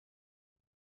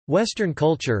Western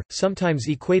culture, sometimes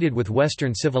equated with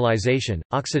Western civilization,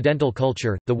 Occidental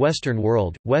culture, the Western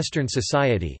world, Western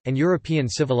society, and European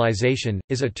civilization,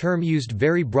 is a term used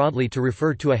very broadly to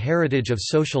refer to a heritage of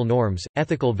social norms,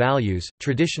 ethical values,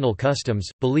 traditional customs,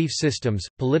 belief systems,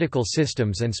 political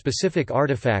systems and specific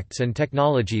artifacts and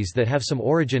technologies that have some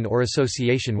origin or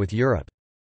association with Europe.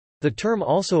 The term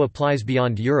also applies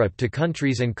beyond Europe to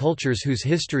countries and cultures whose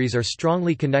histories are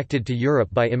strongly connected to Europe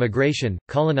by immigration,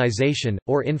 colonization,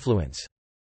 or influence.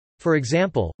 For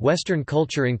example, Western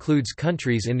culture includes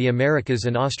countries in the Americas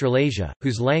and Australasia,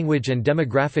 whose language and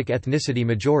demographic ethnicity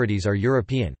majorities are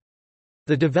European.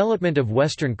 The development of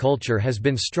Western culture has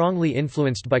been strongly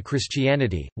influenced by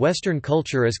Christianity. Western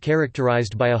culture is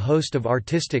characterized by a host of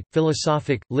artistic,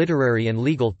 philosophic, literary, and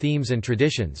legal themes and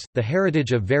traditions, the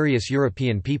heritage of various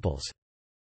European peoples.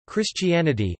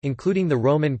 Christianity, including the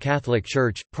Roman Catholic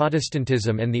Church,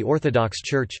 Protestantism, and the Orthodox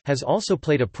Church, has also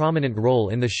played a prominent role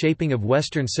in the shaping of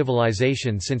Western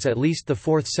civilization since at least the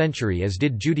 4th century, as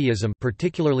did Judaism,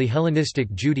 particularly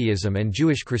Hellenistic Judaism and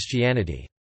Jewish Christianity.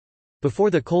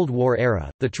 Before the Cold War era,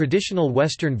 the traditional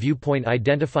Western viewpoint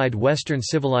identified Western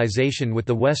civilization with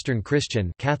the Western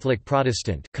Christian Catholic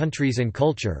Protestant countries and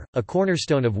culture, a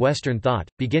cornerstone of Western thought,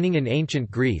 beginning in ancient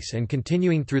Greece and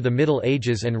continuing through the Middle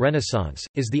Ages and Renaissance,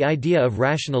 is the idea of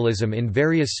rationalism in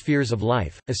various spheres of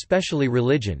life, especially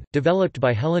religion, developed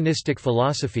by Hellenistic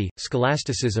philosophy,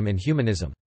 scholasticism and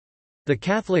humanism. The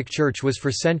Catholic Church was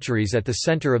for centuries at the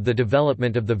center of the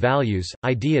development of the values,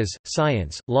 ideas,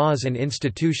 science, laws and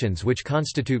institutions which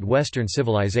constitute Western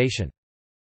civilization.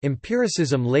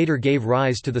 Empiricism later gave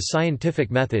rise to the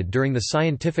scientific method during the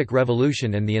Scientific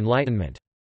Revolution and the Enlightenment.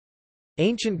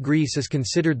 Ancient Greece is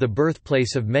considered the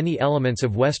birthplace of many elements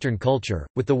of Western culture,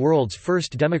 with the world's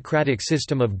first democratic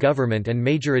system of government and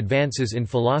major advances in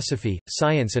philosophy,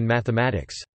 science and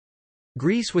mathematics.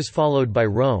 Greece was followed by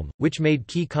Rome, which made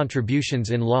key contributions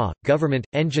in law, government,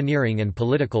 engineering and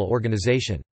political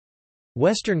organization.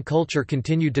 Western culture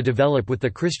continued to develop with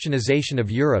the Christianization of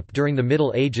Europe during the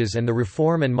Middle Ages and the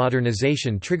reform and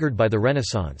modernization triggered by the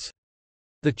Renaissance.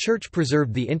 The Church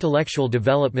preserved the intellectual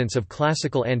developments of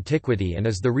classical antiquity and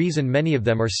is the reason many of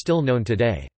them are still known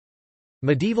today.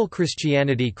 Medieval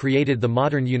Christianity created the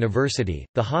modern university,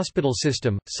 the hospital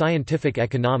system, scientific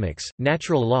economics,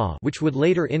 natural law which would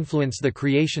later influence the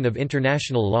creation of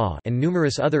international law and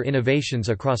numerous other innovations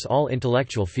across all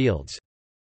intellectual fields.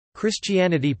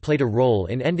 Christianity played a role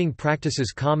in ending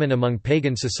practices common among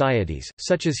pagan societies,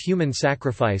 such as human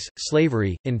sacrifice,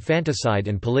 slavery, infanticide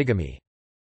and polygamy.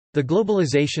 The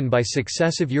globalization by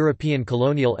successive European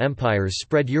colonial empires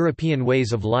spread European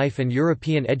ways of life and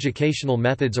European educational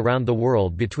methods around the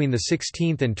world between the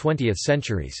 16th and 20th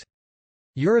centuries.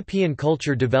 European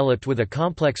culture developed with a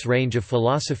complex range of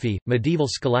philosophy, medieval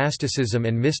scholasticism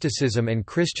and mysticism and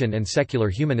Christian and secular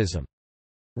humanism.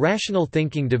 Rational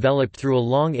thinking developed through a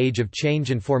long age of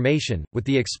change and formation, with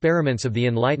the experiments of the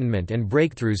Enlightenment and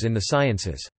breakthroughs in the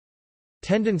sciences.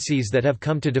 Tendencies that have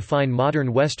come to define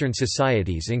modern Western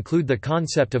societies include the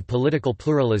concept of political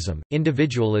pluralism,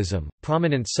 individualism,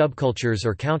 prominent subcultures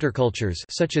or countercultures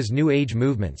such as New Age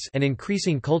movements, and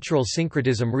increasing cultural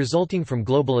syncretism resulting from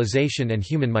globalization and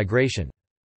human migration.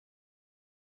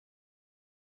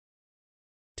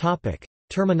 Topic: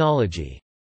 Terminology.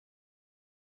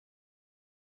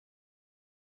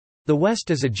 The West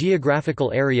as a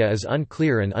geographical area is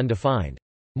unclear and undefined.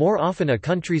 More often a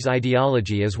country's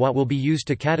ideology is what will be used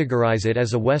to categorize it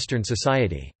as a Western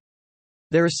society.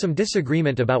 There is some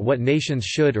disagreement about what nations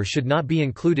should or should not be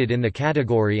included in the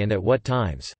category and at what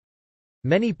times.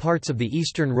 Many parts of the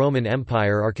Eastern Roman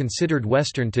Empire are considered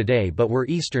Western today but were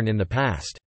Eastern in the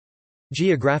past.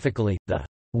 Geographically, the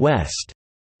West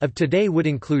of today would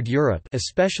include Europe,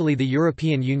 especially the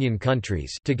European Union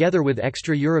countries, together with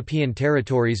extra-European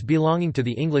territories belonging to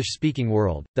the English-speaking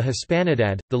world, the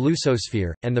Hispanidad, the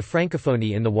Lusosphere, and the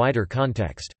Francophonie in the wider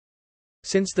context.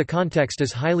 Since the context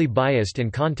is highly biased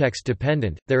and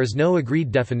context-dependent, there is no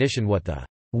agreed definition what the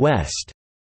West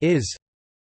is.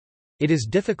 It is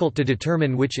difficult to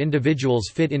determine which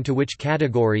individuals fit into which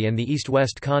category, and the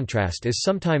East-West contrast is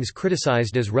sometimes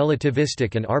criticized as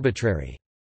relativistic and arbitrary.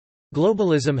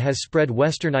 Globalism has spread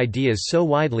Western ideas so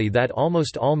widely that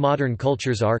almost all modern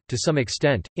cultures are, to some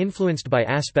extent, influenced by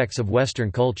aspects of Western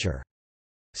culture.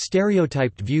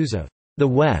 Stereotyped views of the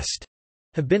West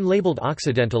have been labeled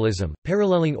Occidentalism,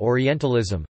 paralleling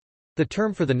Orientalism, the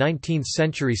term for the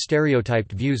 19th-century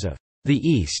stereotyped views of the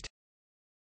East.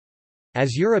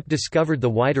 As Europe discovered the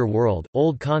wider world,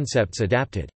 old concepts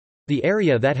adapted. The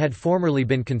area that had formerly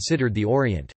been considered the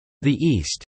Orient, the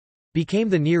East, became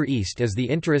the Near East as the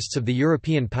interests of the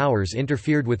European powers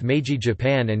interfered with Meiji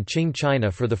Japan and Qing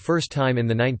China for the first time in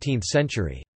the 19th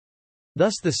century.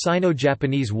 Thus the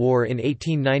Sino-Japanese War in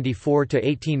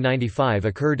 1894–1895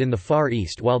 occurred in the Far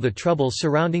East, while the troubles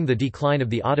surrounding the decline of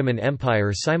the Ottoman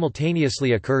Empire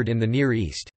simultaneously occurred in the Near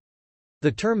East.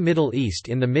 The term Middle East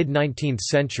in the mid-19th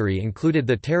century included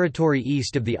the territory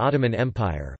east of the Ottoman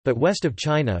Empire, but west of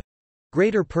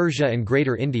China—Greater Persia and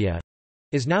Greater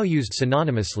India—is now used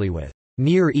synonymously with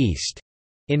Near East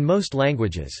in most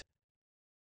languages.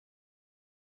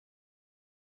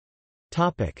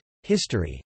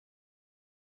 History.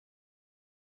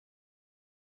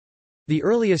 The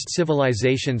earliest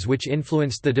civilizations which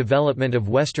influenced the development of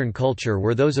Western culture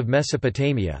were those of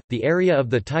Mesopotamia, the area of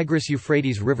the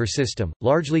Tigris-Euphrates river system,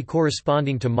 largely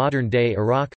corresponding to modern-day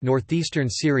Iraq, northeastern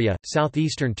Syria,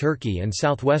 southeastern Turkey and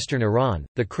southwestern Iran,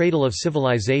 the cradle of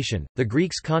civilization. The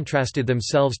Greeks contrasted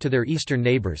themselves to their eastern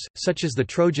neighbors, such as the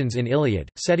Trojans in Iliad,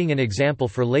 setting an example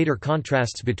for later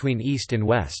contrasts between East and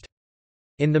West.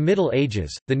 In the Middle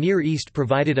Ages, the Near East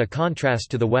provided a contrast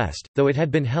to the West, though it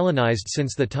had been Hellenized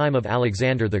since the time of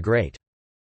Alexander the Great.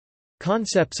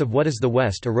 Concepts of what is the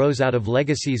West arose out of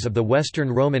legacies of the Western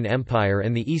Roman Empire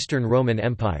and the Eastern Roman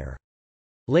Empire.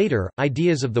 Later,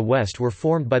 ideas of the West were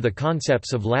formed by the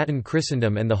concepts of Latin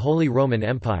Christendom and the Holy Roman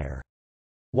Empire.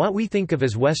 What we think of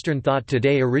as Western thought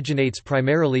today originates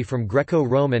primarily from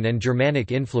Greco-Roman and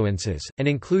Germanic influences, and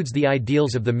includes the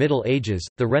ideals of the Middle Ages,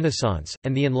 the Renaissance,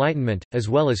 and the Enlightenment, as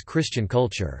well as Christian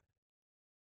culture.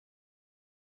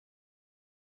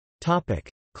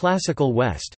 Classical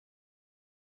West.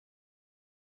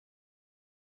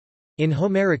 In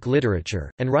Homeric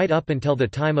literature, and right up until the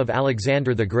time of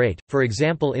Alexander the Great, for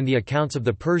example in the accounts of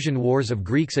the Persian Wars of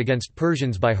Greeks against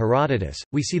Persians by Herodotus,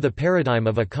 we see the paradigm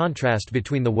of a contrast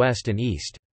between the West and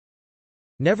East.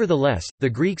 Nevertheless, the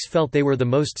Greeks felt they were the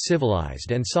most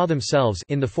civilized and saw themselves,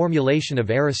 in the formulation of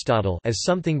Aristotle, as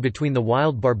something between the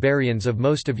wild barbarians of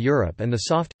most of Europe and the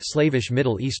soft, slavish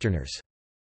Middle Easterners.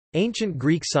 Ancient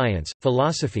Greek science,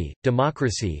 philosophy,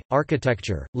 democracy,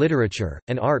 architecture, literature,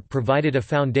 and art provided a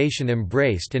foundation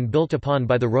embraced and built upon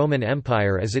by the Roman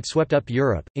Empire as it swept up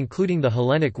Europe, including the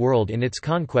Hellenic world in its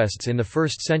conquests in the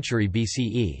 1st century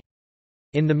BCE.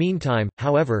 In the meantime,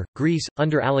 however, Greece,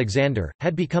 under Alexander,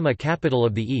 had become a capital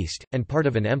of the East, and part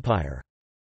of an empire.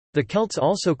 The Celts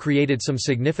also created some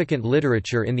significant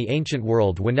literature in the ancient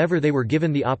world whenever they were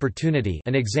given the opportunity,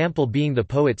 an example being the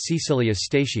poet Caecilius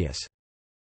Statius.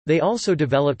 They also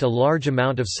developed a large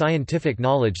amount of scientific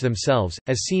knowledge themselves,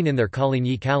 as seen in their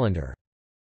Coligny calendar.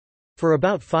 For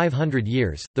about 500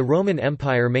 years, the Roman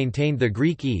Empire maintained the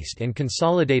Greek East and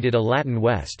consolidated a Latin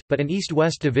West, but an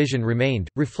East-West division remained,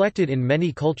 reflected in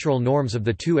many cultural norms of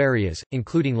the two areas,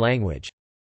 including language.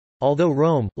 Although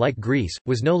Rome, like Greece,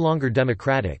 was no longer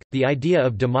democratic, the idea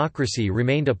of democracy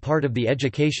remained a part of the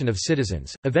education of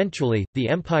citizens. Eventually, the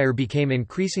empire became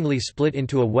increasingly split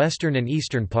into a western and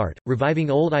eastern part,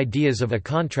 reviving old ideas of a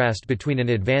contrast between an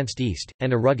advanced East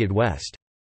and a rugged West.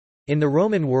 In the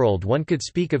Roman world one could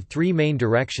speak of three main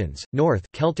directions: north,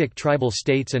 Celtic tribal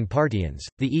states and Parthians;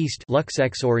 the east, Lux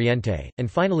ex Oriente;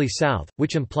 and finally south,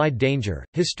 which implied danger,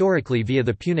 historically via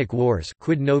the Punic Wars,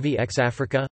 Quid Novi ex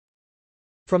Africa?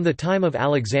 From the time of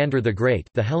Alexander the Great,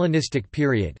 the Hellenistic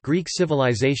period, Greek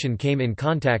civilization came in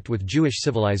contact with Jewish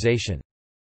civilization.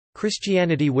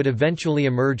 Christianity would eventually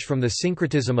emerge from the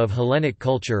syncretism of Hellenic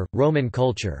culture, Roman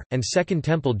culture, and Second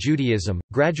Temple Judaism,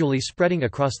 gradually spreading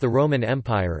across the Roman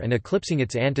Empire and eclipsing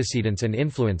its antecedents and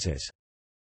influences.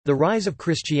 The rise of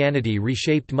Christianity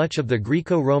reshaped much of the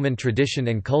Greco-Roman tradition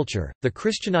and culture. The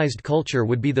Christianized culture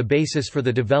would be the basis for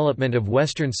the development of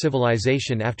Western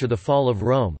civilization after the fall of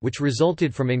Rome, which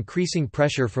resulted from increasing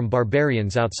pressure from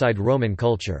barbarians outside Roman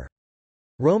culture.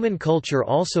 Roman culture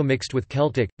also mixed with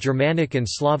Celtic, Germanic and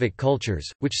Slavic cultures,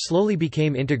 which slowly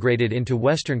became integrated into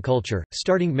Western culture,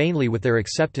 starting mainly with their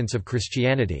acceptance of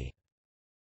Christianity.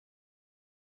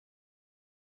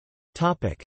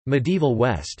 Medieval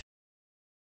West.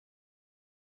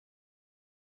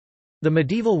 The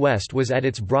medieval West was at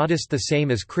its broadest the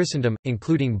same as Christendom,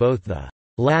 including both the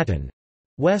Latin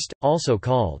West, also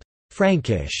called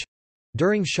Frankish,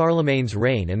 during Charlemagne's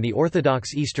reign, and the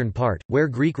Orthodox eastern part, where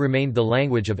Greek remained the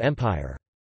language of empire.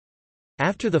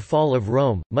 After the fall of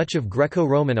Rome, much of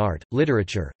Greco-Roman art,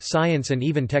 literature, science and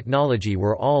even technology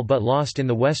were all but lost in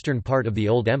the western part of the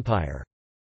Old Empire.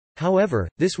 However,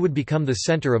 this would become the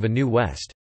center of a new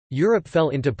West. Europe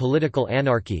fell into political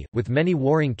anarchy, with many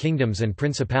warring kingdoms and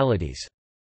principalities.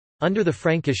 Under the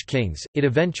Frankish kings, it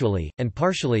eventually, and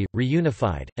partially,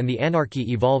 reunified, and the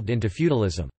anarchy evolved into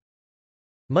feudalism.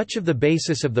 Much of the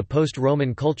basis of the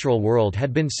post-Roman cultural world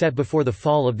had been set before the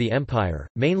fall of the empire,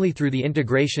 mainly through the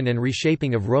integration and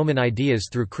reshaping of Roman ideas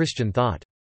through Christian thought.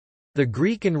 The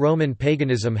Greek and Roman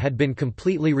paganism had been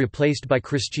completely replaced by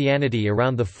Christianity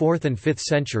around the 4th and 5th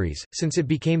centuries, since it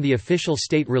became the official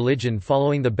state religion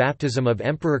following the baptism of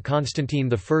Emperor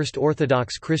Constantine I.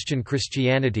 Orthodox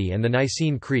Christianity and the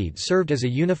Nicene Creed served as a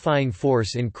unifying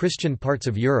force in Christian parts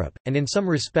of Europe, and in some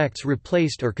respects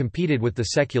replaced or competed with the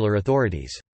secular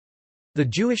authorities. The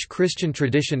Jewish-Christian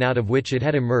tradition out of which it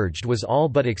had emerged was all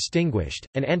but extinguished,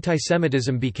 and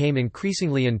antisemitism became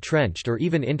increasingly entrenched or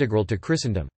even integral to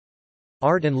Christendom.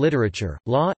 Art and literature,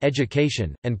 law,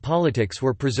 education, and politics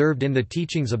were preserved in the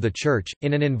teachings of the Church,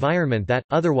 in an environment that,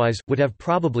 otherwise, would have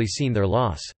probably seen their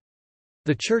loss.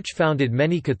 The Church founded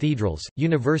many cathedrals,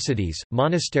 universities,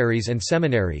 monasteries and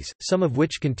seminaries, some of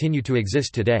which continue to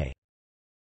exist today.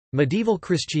 Medieval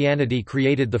Christianity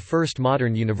created the first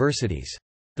modern universities.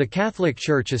 The Catholic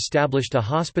Church established a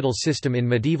hospital system in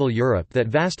medieval Europe that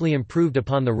vastly improved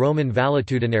upon the Roman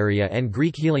valetudinaria and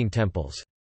Greek healing temples.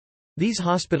 These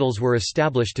hospitals were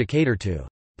established to cater to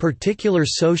particular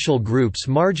social groups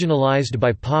marginalized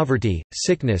by poverty,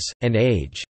 sickness, and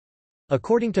age,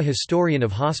 according to historian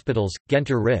of hospitals,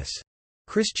 Genter Riss.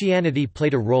 Christianity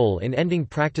played a role in ending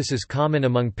practices common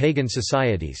among pagan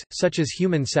societies, such as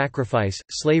human sacrifice,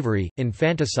 slavery,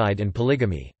 infanticide and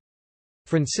polygamy.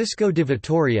 Francisco de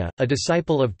Vitoria, a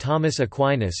disciple of Thomas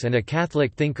Aquinas and a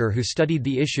Catholic thinker who studied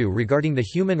the issue regarding the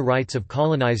human rights of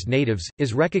colonized natives,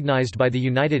 is recognized by the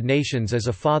United Nations as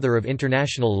a father of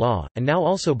international law, and now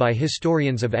also by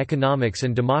historians of economics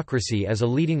and democracy as a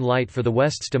leading light for the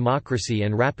West's democracy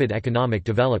and rapid economic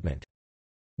development.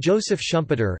 Joseph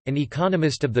Schumpeter, an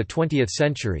economist of the 20th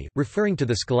century, referring to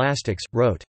the scholastics,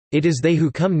 wrote, "It is they who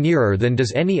come nearer than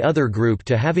does any other group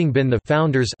to having been the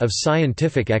founders of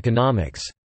scientific economics."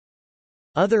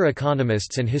 Other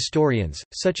economists and historians,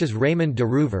 such as Raymond de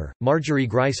Roover, Marjorie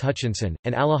Grice Hutchinson,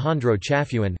 and Alejandro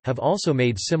Chafuin, have also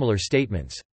made similar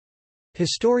statements.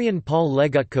 Historian Paul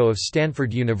Legutko of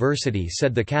Stanford University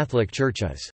said the Catholic Church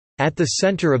is at the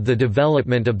center of the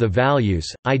development of the values,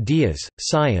 ideas,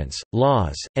 science,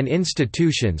 laws, and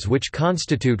institutions which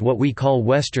constitute what we call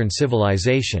Western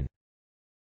civilization.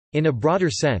 In a broader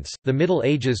sense, the Middle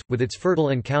Ages, with its fertile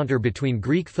encounter between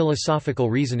Greek philosophical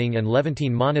reasoning and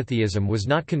Levantine monotheism, was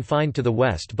not confined to the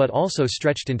West but also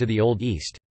stretched into the Old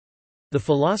East. The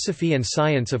philosophy and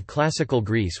science of classical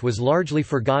Greece was largely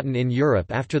forgotten in Europe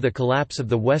after the collapse of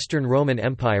the Western Roman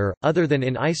Empire, other than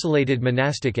in isolated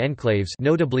monastic enclaves,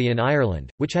 notably in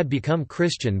Ireland, which had become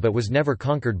Christian but was never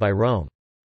conquered by Rome.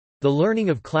 The learning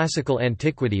of classical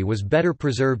antiquity was better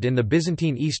preserved in the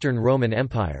Byzantine Eastern Roman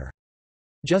Empire.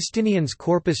 Justinian's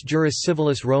Corpus Juris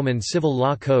Civilis Roman civil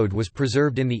law code was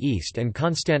preserved in the East, and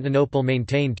Constantinople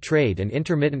maintained trade and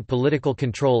intermittent political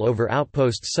control over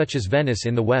outposts such as Venice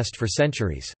in the West for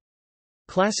centuries.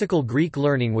 Classical Greek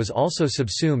learning was also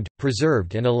subsumed,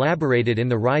 preserved and elaborated in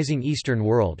the rising Eastern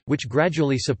world, which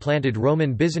gradually supplanted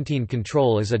Roman Byzantine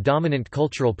control as a dominant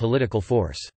cultural political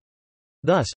force.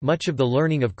 Thus, much of the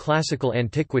learning of classical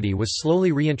antiquity was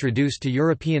slowly reintroduced to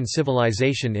European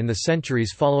civilization in the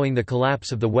centuries following the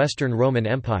collapse of the Western Roman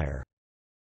Empire.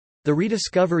 The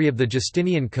rediscovery of the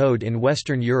Justinian Code in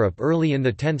Western Europe early in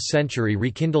the 10th century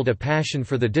rekindled a passion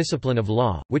for the discipline of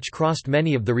law, which crossed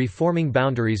many of the reforming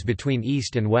boundaries between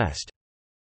East and West.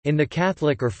 In the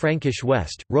Catholic or Frankish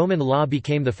West, Roman law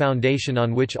became the foundation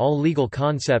on which all legal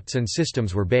concepts and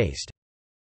systems were based.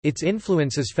 Its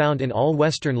influence is found in all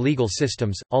Western legal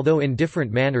systems, although in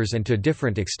different manners and to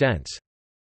different extents.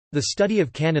 The study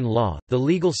of canon law, the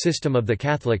legal system of the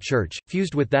Catholic Church,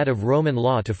 fused with that of Roman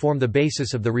law to form the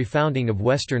basis of the refounding of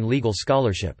Western legal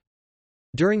scholarship.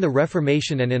 During the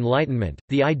Reformation and Enlightenment,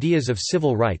 the ideas of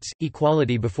civil rights,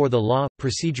 equality before the law,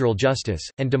 procedural justice,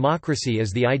 and democracy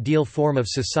as the ideal form of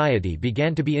society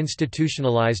began to be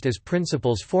institutionalized as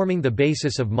principles forming the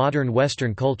basis of modern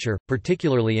Western culture,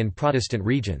 particularly in Protestant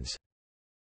regions.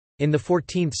 In the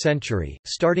 14th century,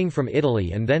 starting from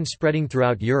Italy and then spreading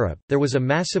throughout Europe, there was a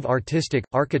massive artistic,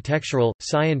 architectural,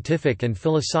 scientific and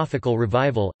philosophical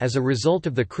revival, as a result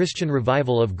of the Christian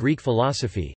revival of Greek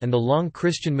philosophy, and the long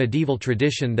Christian medieval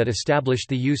tradition that established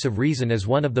the use of reason as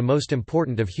one of the most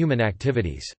important of human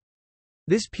activities.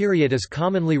 This period is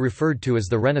commonly referred to as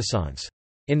the Renaissance.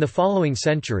 In the following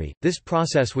century, this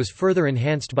process was further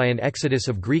enhanced by an exodus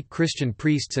of Greek Christian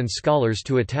priests and scholars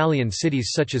to Italian cities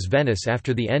such as Venice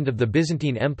after the end of the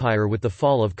Byzantine Empire with the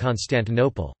fall of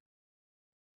Constantinople.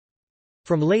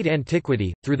 From late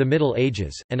antiquity, through the Middle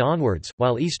Ages, and onwards,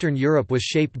 while Eastern Europe was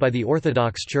shaped by the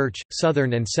Orthodox Church,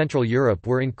 Southern and Central Europe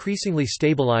were increasingly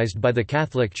stabilized by the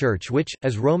Catholic Church which,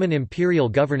 as Roman imperial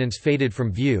governance faded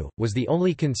from view, was the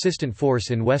only consistent force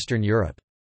in Western Europe.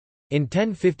 In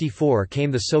 1054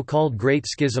 came the so-called Great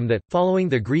Schism that, following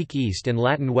the Greek East and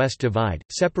Latin West divide,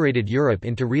 separated Europe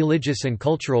into religious and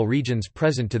cultural regions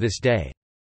present to this day.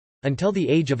 Until the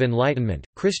Age of Enlightenment,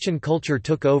 Christian culture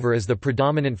took over as the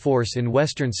predominant force in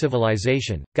Western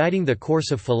civilization, guiding the course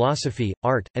of philosophy,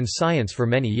 art, and science for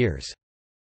many years.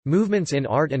 Movements in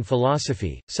art and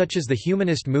philosophy, such as the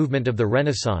humanist movement of the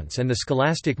Renaissance and the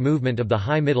scholastic movement of the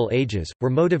High Middle Ages, were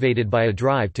motivated by a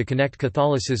drive to connect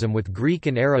Catholicism with Greek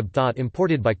and Arab thought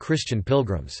imported by Christian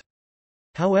pilgrims.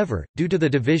 However, due to the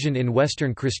division in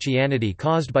Western Christianity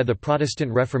caused by the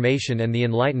Protestant Reformation and the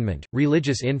Enlightenment,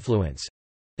 religious influence,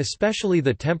 especially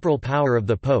the temporal power of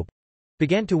the Pope,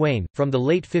 began to wane. From the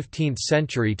late 15th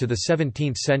century to the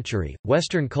 17th century,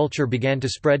 Western culture began to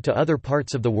spread to other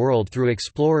parts of the world through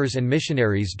explorers and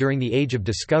missionaries during the Age of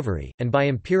Discovery, and by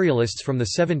imperialists from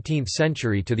the 17th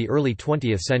century to the early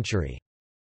 20th century.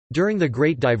 During the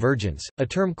Great Divergence, a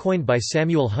term coined by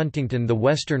Samuel Huntington, the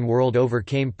Western world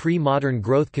overcame pre-modern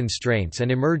growth constraints and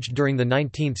emerged during the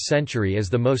 19th century as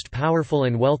the most powerful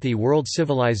and wealthy world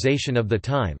civilization of the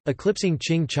time, eclipsing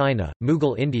Qing China,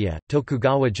 Mughal India,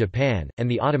 Tokugawa Japan,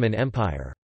 and the Ottoman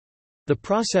Empire. The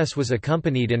process was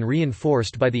accompanied and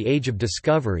reinforced by the Age of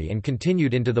Discovery and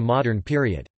continued into the modern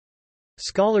period.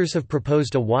 Scholars have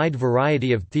proposed a wide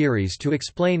variety of theories to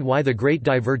explain why the Great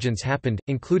Divergence happened,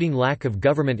 including lack of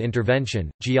government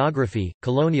intervention, geography,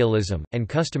 colonialism, and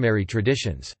customary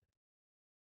traditions.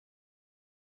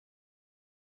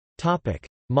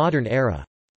 Modern era.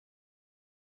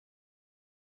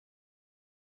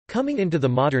 Coming into the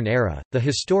modern era, the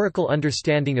historical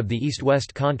understanding of the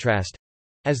East-West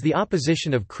contrast—as the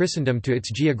opposition of Christendom to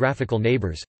its geographical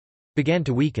neighbors—began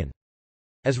to weaken.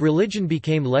 As religion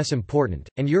became less important,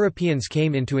 and Europeans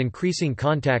came into increasing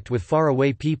contact with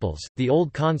faraway peoples, the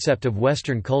old concept of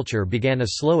Western culture began a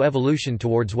slow evolution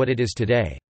towards what it is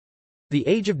today. The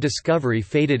Age of Discovery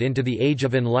faded into the Age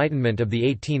of Enlightenment of the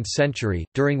 18th century,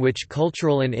 during which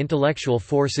cultural and intellectual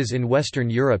forces in Western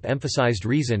Europe emphasized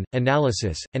reason,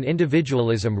 analysis, and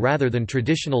individualism rather than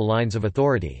traditional lines of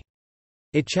authority.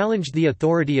 It challenged the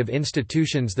authority of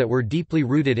institutions that were deeply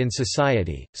rooted in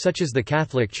society, such as the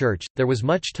Catholic Church. There was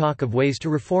much talk of ways to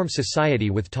reform society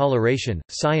with toleration,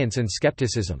 science, and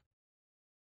skepticism.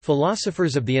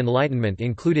 Philosophers of the Enlightenment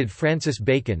included Francis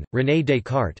Bacon, René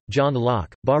Descartes, John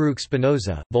Locke, Baruch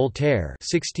Spinoza, Voltaire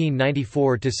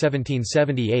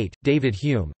 (1694–1778), David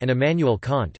Hume, and Immanuel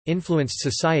Kant, influenced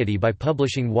society by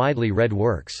publishing widely read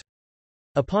works.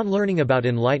 Upon learning about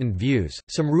enlightened views,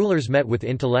 some rulers met with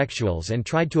intellectuals and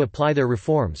tried to apply their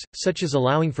reforms, such as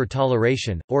allowing for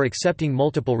toleration, or accepting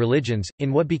multiple religions,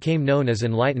 in what became known as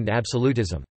enlightened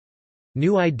absolutism.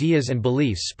 New ideas and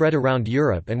beliefs spread around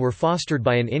Europe and were fostered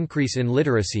by an increase in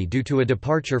literacy due to a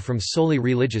departure from solely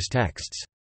religious texts.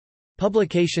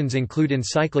 Publications include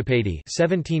Encyclopédie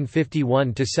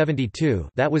 (1751–72)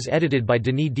 that was edited by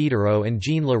Denis Diderot and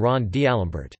Jean-Laurent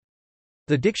d'Alembert.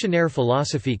 The Dictionnaire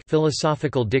philosophique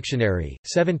Philosophical Dictionary,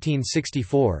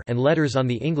 1764 and Letters on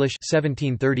the English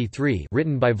 1733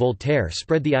 written by Voltaire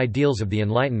spread the ideals of the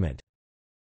Enlightenment.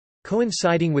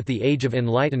 Coinciding with the Age of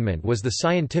Enlightenment was the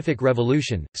scientific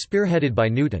revolution, spearheaded by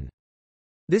Newton.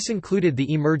 This included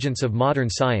the emergence of modern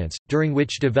science, during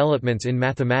which developments in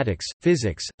mathematics,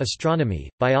 physics, astronomy,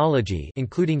 biology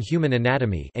including human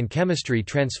anatomy and chemistry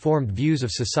transformed views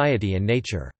of society and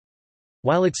nature.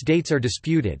 While its dates are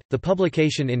disputed, the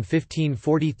publication in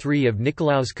 1543 of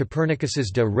Nicolaus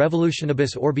Copernicus's De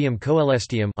Revolutionibus Orbium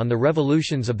Coelestium on the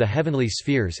revolutions of the heavenly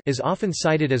spheres is often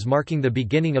cited as marking the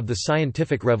beginning of the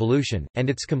scientific revolution,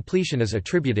 and its completion is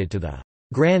attributed to the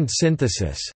grand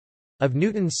synthesis of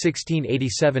Newton's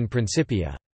 1687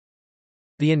 Principia.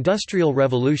 The Industrial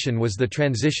Revolution was the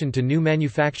transition to new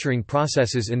manufacturing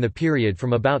processes in the period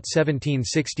from about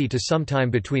 1760 to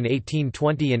sometime between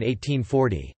 1820 and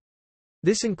 1840.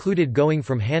 This included going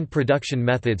from hand production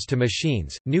methods to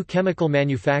machines, new chemical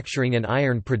manufacturing and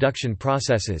iron production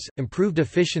processes, improved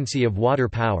efficiency of water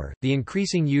power, the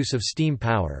increasing use of steam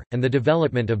power, and the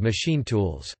development of machine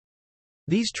tools.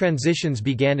 These transitions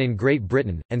began in Great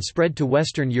Britain, and spread to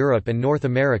Western Europe and North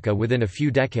America within a few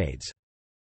decades.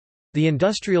 The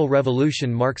Industrial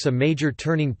Revolution marks a major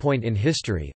turning point in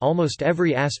history. Almost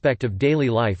every aspect of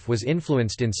daily life was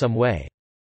influenced in some way.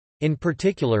 In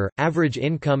particular, average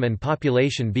income and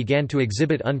population began to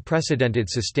exhibit unprecedented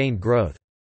sustained growth.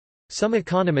 Some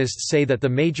economists say that the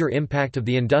major impact of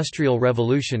the Industrial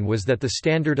Revolution was that the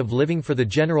standard of living for the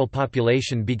general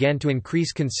population began to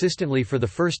increase consistently for the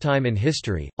first time in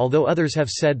history, although others have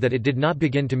said that it did not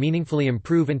begin to meaningfully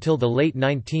improve until the late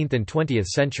 19th and 20th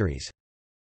centuries.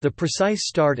 The precise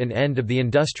start and end of the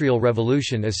Industrial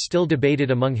Revolution is still debated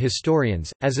among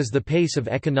historians, as is the pace of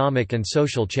economic and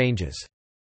social changes.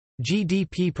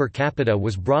 GDP per capita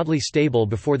was broadly stable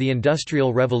before the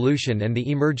Industrial Revolution and the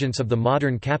emergence of the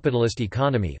modern capitalist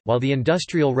economy, while the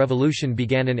Industrial Revolution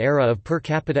began an era of per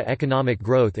capita economic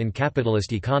growth in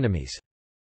capitalist economies.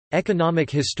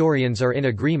 Economic historians are in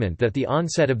agreement that the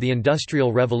onset of the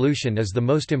Industrial Revolution is the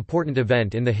most important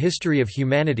event in the history of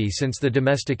humanity since the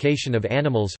domestication of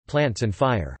animals, plants and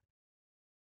fire.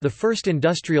 The First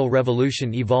Industrial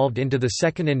Revolution evolved into the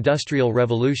Second Industrial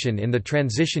Revolution in the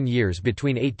transition years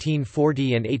between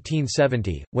 1840 and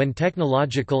 1870, when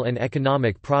technological and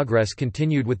economic progress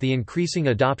continued with the increasing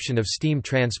adoption of steam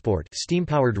transport,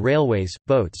 steam-powered railways,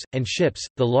 boats, and ships,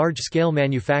 the large-scale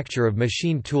manufacture of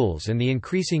machine tools and the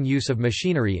increasing use of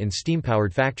machinery in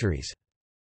steam-powered factories.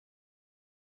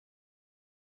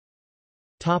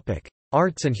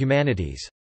 Arts and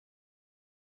humanities.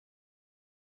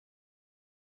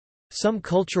 Some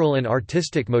cultural and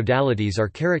artistic modalities are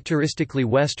characteristically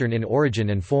Western in origin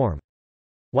and form.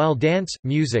 While dance,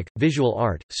 music, visual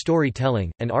art,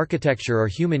 storytelling, and architecture are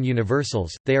human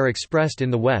universals, they are expressed in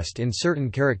the West in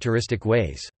certain characteristic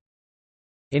ways.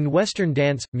 In Western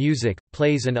dance, music,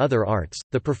 plays and other arts,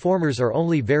 the performers are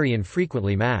only very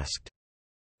infrequently masked.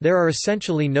 There are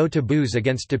essentially no taboos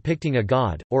against depicting a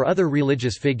god, or other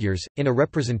religious figures, in a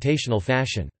representational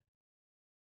fashion.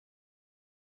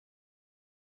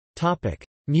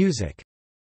 Music.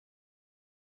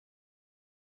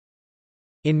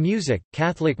 In music,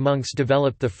 Catholic monks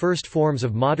developed the first forms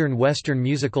of modern Western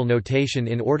musical notation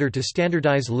in order to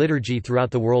standardize liturgy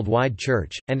throughout the worldwide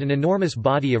Church, and an enormous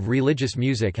body of religious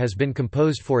music has been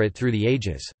composed for it through the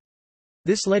ages.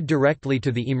 This led directly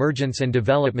to the emergence and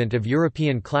development of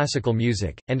European classical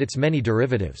music, and its many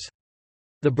derivatives.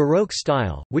 The Baroque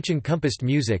style, which encompassed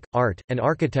music, art, and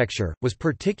architecture, was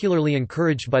particularly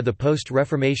encouraged by the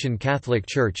post-Reformation Catholic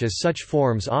Church as such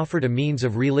forms offered a means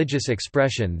of religious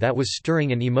expression that was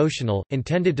stirring and emotional,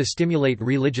 intended to stimulate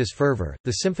religious fervor.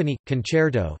 The symphony,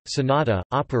 concerto, sonata,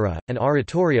 opera, and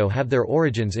oratorio have their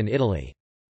origins in Italy.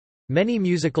 Many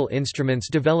musical instruments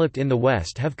developed in the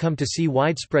West have come to see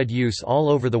widespread use all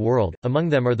over the world, among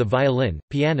them are the violin,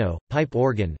 piano, pipe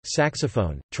organ,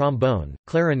 saxophone, trombone,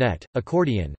 clarinet,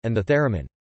 accordion, and the theremin.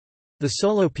 The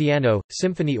solo piano,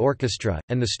 symphony orchestra,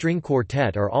 and the string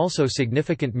quartet are also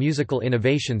significant musical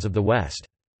innovations of the West.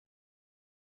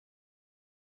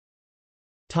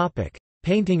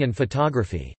 Painting and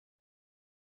photography.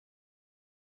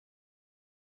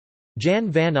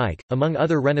 Jan van Eyck, among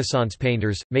other Renaissance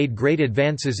painters, made great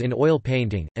advances in oil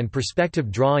painting, and perspective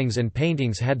drawings and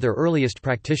paintings had their earliest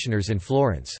practitioners in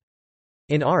Florence.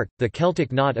 In art, the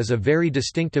Celtic knot is a very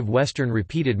distinctive Western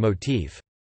repeated motif.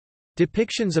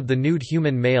 Depictions of the nude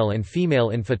human male and female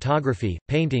in photography,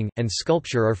 painting, and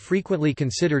sculpture are frequently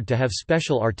considered to have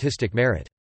special artistic merit.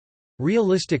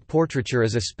 Realistic portraiture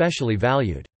is especially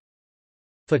valued.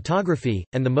 Photography,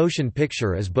 and the motion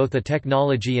picture as both a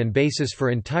technology and basis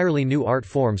for entirely new art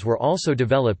forms were also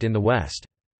developed in the West.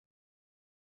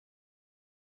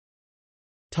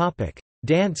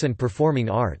 Dance and performing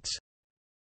arts.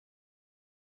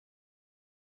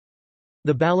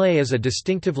 The ballet is a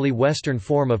distinctively Western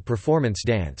form of performance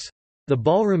dance. The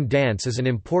ballroom dance is an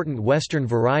important Western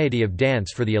variety of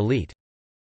dance for the elite.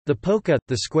 The polka,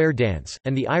 the square dance,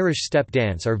 and the Irish step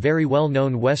dance are very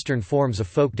well-known Western forms of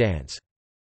folk dance.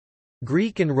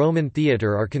 Greek and Roman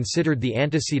theatre are considered the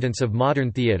antecedents of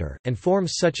modern theatre, and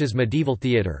forms such as medieval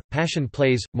theatre, passion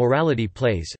plays, morality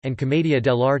plays, and commedia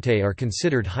dell'arte are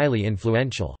considered highly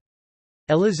influential.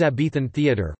 Elizabethan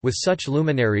theatre, with such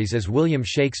luminaries as William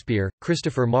Shakespeare,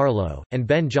 Christopher Marlowe, and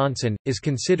Ben Jonson, is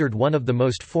considered one of the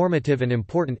most formative and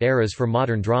important eras for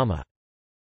modern drama.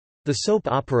 The soap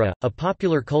opera, a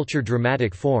popular culture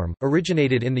dramatic form,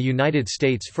 originated in the United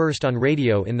States first on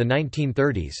radio in the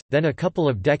 1930s, then a couple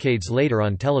of decades later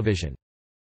on television.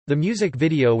 The music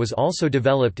video was also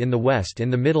developed in the West in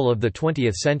the middle of the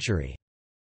 20th century.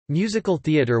 Musical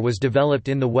theatre was developed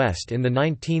in the West in the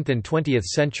 19th and 20th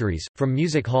centuries, from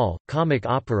music hall, comic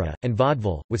opera, and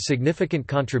vaudeville, with significant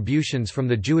contributions from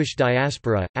the Jewish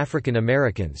diaspora, African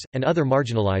Americans, and other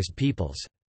marginalized peoples.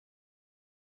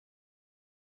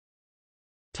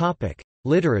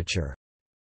 Literature.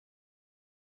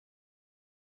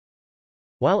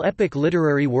 While epic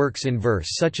literary works in verse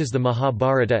such as the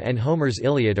Mahabharata and Homer's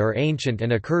Iliad are ancient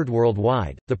and occurred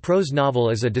worldwide, the prose novel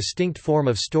is a distinct form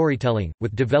of storytelling,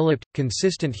 with developed,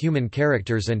 consistent human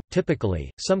characters and,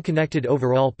 typically, some connected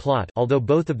overall plot. Although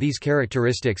both of these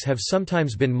characteristics have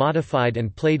sometimes been modified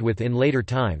and played with in later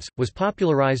times, was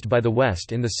popularized by the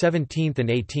West in the 17th and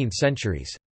 18th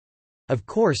centuries. Of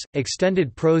course,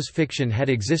 extended prose fiction had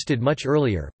existed much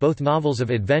earlier, both novels of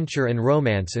adventure and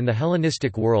romance in the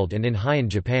Hellenistic world and in Heian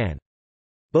Japan.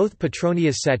 Both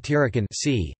Petronius Satyricon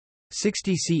c.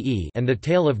 60 CE and The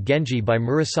Tale of Genji by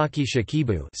Murasaki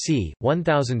Shikibu c.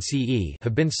 1000 CE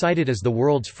have been cited as the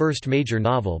world's first major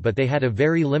novel, but they had a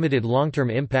very limited long-term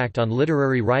impact on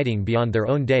literary writing beyond their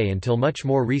own day until much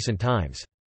more recent times.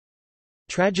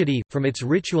 Tragedy, from its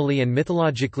ritually and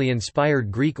mythologically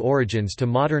inspired Greek origins to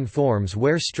modern forms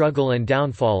where struggle and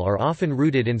downfall are often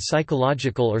rooted in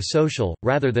psychological or social,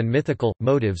 rather than mythical,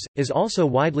 motives, is also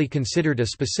widely considered a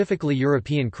specifically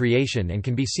European creation and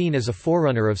can be seen as a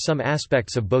forerunner of some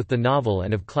aspects of both the novel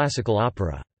and of classical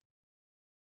opera.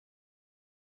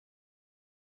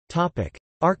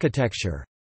 Architecture.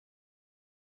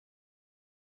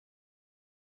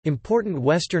 Important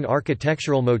Western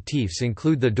architectural motifs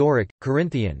include the Doric,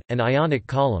 Corinthian, and Ionic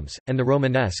columns, and the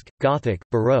Romanesque, Gothic,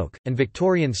 Baroque, and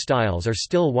Victorian styles are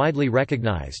still widely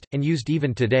recognized, and used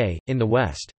even today, in the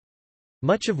West.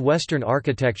 Much of Western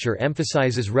architecture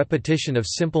emphasizes repetition of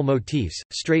simple motifs,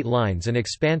 straight lines and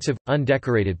expansive,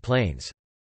 undecorated planes.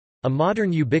 A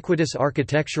modern ubiquitous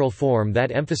architectural form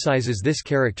that emphasizes this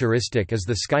characteristic is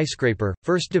the skyscraper,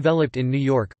 first developed in New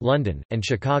York, London, and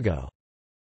Chicago.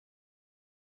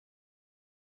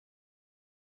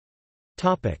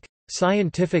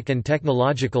 Scientific and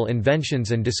technological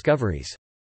inventions and discoveries.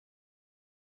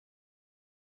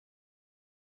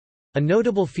 A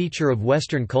notable feature of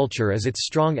Western culture is its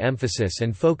strong emphasis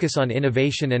and focus on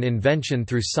innovation and invention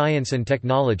through science and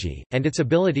technology, and its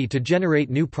ability to generate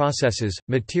new processes,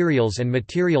 materials and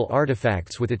material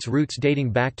artifacts with its roots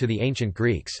dating back to the ancient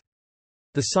Greeks.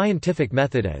 The scientific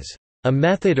method is a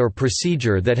method or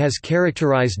procedure that has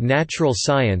characterized natural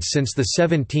science since the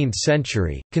 17th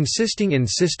century, consisting in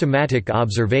systematic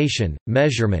observation,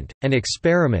 measurement, and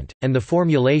experiment, and the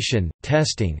formulation,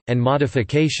 testing, and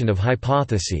modification of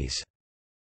hypotheses.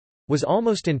 Was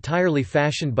almost entirely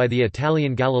fashioned by the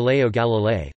Italian Galileo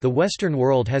Galilei. The Western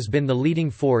world has been the leading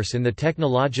force in the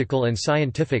technological and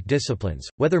scientific disciplines,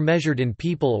 whether measured in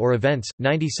people or events.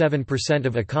 97%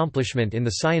 of accomplishment in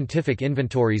the scientific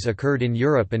inventories occurred in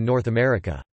Europe and North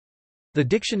America. The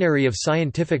Dictionary of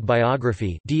Scientific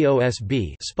Biography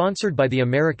 (DOSB), sponsored by the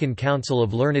American Council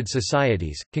of Learned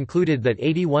Societies, concluded that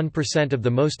 81% of the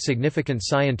most significant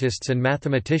scientists and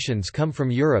mathematicians come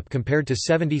from Europe compared to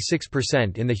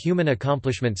 76% in the Human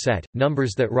Accomplishment Set,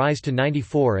 numbers that rise to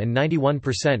 94 and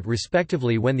 91%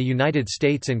 respectively when the United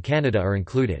States and Canada are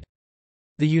included.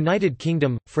 The United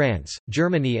Kingdom, France,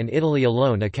 Germany and Italy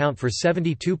alone account for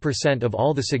 72% of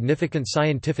all the significant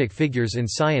scientific figures in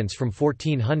science from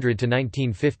 1400 to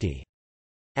 1950.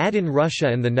 Add in Russia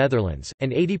and the Netherlands,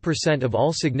 and 80% of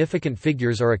all significant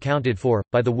figures are accounted for.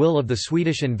 By the will of the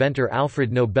Swedish inventor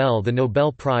Alfred Nobel, the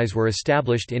Nobel Prize were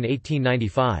established in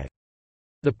 1895.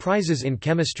 The prizes in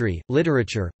chemistry,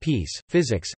 literature, peace,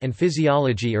 physics, and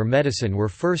physiology or medicine were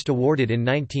first awarded in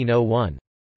 1901.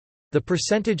 The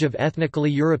percentage of ethnically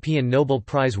European Nobel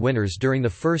Prize winners during the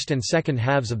first and second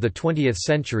halves of the 20th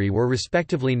century were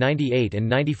respectively 98 and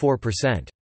 94%.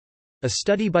 A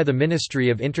study by the Ministry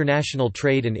of International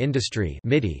Trade and Industry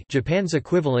 (MITI), Japan's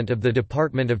equivalent of the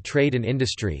Department of Trade and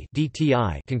Industry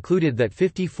 (DTI), concluded that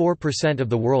 54% of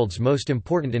the world's most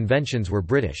important inventions were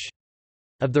British.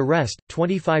 Of the rest,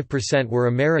 25% were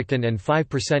American and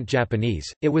 5% Japanese.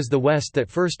 It was the West that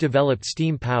first developed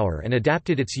steam power and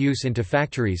adapted its use into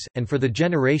factories, and for the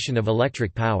generation of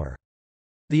electric power.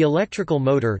 The electrical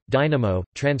motor, dynamo,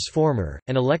 transformer,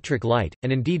 and electric light,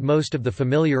 and indeed most of the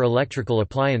familiar electrical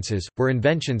appliances, were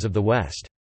inventions of the West.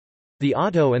 The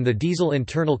Otto and the diesel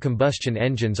internal combustion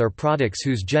engines are products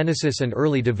whose genesis and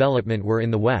early development were in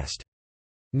the West.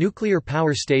 Nuclear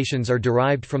power stations are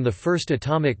derived from the first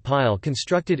atomic pile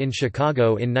constructed in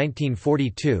Chicago in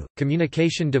 1942.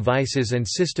 Communication devices and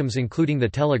systems including the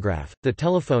telegraph, the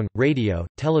telephone, radio,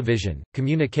 television,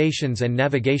 communications and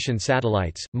navigation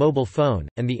satellites, mobile phone,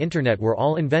 and the Internet were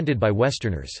all invented by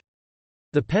Westerners.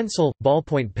 The pencil,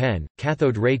 ballpoint pen,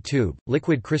 cathode ray tube,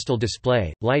 liquid crystal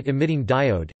display, light-emitting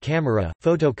diode, camera,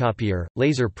 photocopier,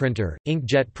 laser printer,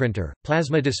 inkjet printer,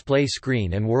 plasma display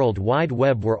screen and World Wide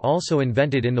Web were also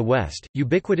invented in the West.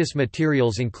 Ubiquitous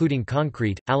materials including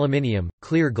concrete, aluminium,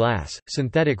 clear glass,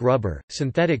 synthetic rubber,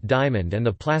 synthetic diamond and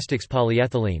the plastics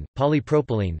polyethylene,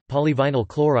 polypropylene, polyvinyl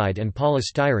chloride and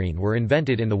polystyrene were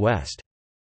invented in the West.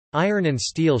 Iron and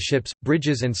steel ships,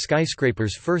 bridges and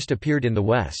skyscrapers first appeared in the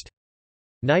West.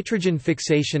 Nitrogen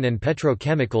fixation and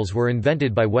petrochemicals were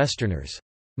invented by Westerners.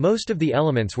 Most of the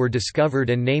elements were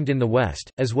discovered and named in the West,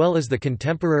 as well as the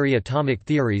contemporary atomic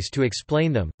theories to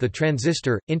explain them. The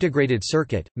transistor, integrated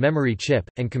circuit, memory chip,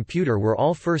 and computer were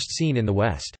all first seen in the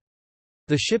West.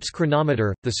 The ship's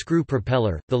chronometer, the screw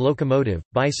propeller, the locomotive,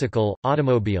 bicycle,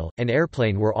 automobile, and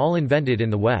airplane were all invented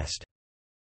in the West.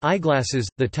 Eyeglasses,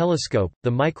 the telescope, the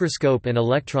microscope and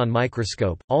electron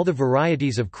microscope, all the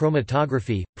varieties of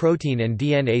chromatography, protein and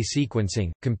DNA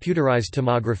sequencing, computerized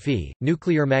tomography,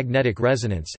 nuclear magnetic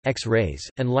resonance, X-rays,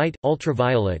 and light,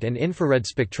 ultraviolet and infrared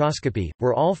spectroscopy,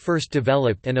 were all first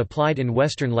developed and applied in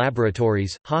Western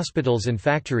laboratories, hospitals and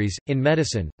factories. In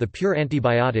medicine, the pure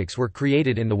antibiotics were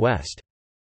created in the West.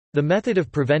 The method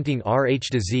of preventing Rh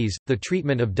disease, the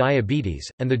treatment of diabetes,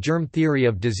 and the germ theory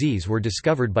of disease were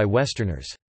discovered by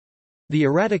Westerners. The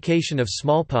eradication of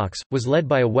smallpox was led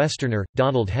by a Westerner,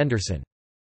 Donald Henderson.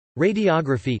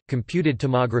 Radiography, computed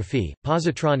tomography,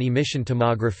 positron emission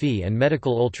tomography and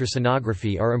medical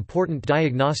ultrasonography are important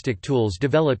diagnostic tools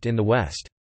developed in the West.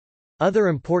 Other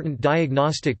important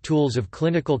diagnostic tools of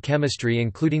clinical chemistry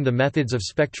including the methods of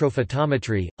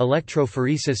spectrophotometry,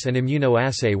 electrophoresis and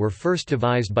immunoassay were first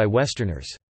devised by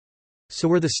Westerners. So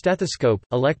were the stethoscope,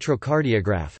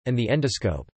 electrocardiograph, and the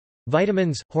endoscope.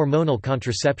 Vitamins, hormonal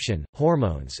contraception,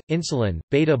 hormones, insulin,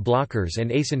 beta blockers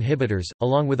and ACE inhibitors,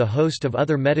 along with a host of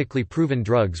other medically proven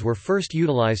drugs were first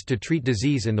utilized to treat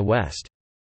disease in the West.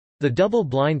 The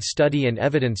double-blind study and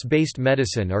evidence-based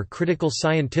medicine are critical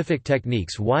scientific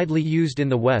techniques widely used in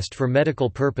the West for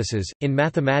medical purposes. In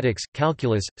mathematics,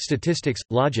 calculus, statistics,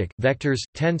 logic, vectors,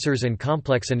 tensors and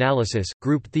complex analysis,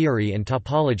 group theory and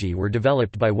topology were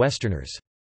developed by Westerners.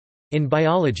 In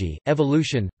biology,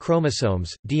 evolution,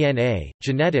 chromosomes, DNA,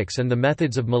 genetics and the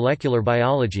methods of molecular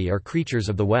biology are creatures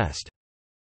of the West.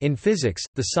 In physics,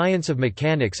 the science of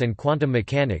mechanics and quantum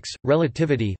mechanics,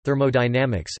 relativity,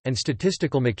 thermodynamics, and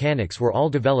statistical mechanics were all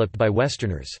developed by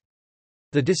Westerners.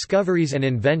 The discoveries and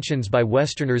inventions by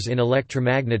Westerners in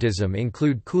electromagnetism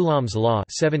include Coulomb's law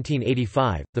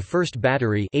 1785, the first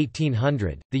battery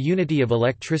 1800, the unity of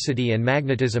electricity and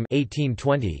magnetism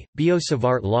 1820,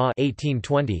 Biot-Savart law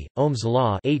 1820, Ohm's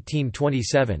law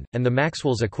 1827, and the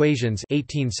Maxwell's equations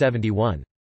 1871.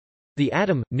 The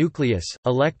atom, nucleus,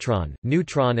 electron,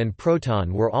 neutron and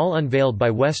proton were all unveiled by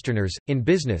Westerners. In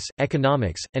business,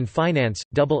 economics, and finance,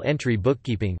 double-entry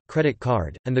bookkeeping, credit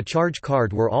card, and the charge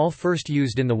card were all first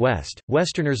used in the West.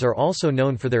 Westerners are also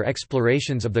known for their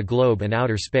explorations of the globe and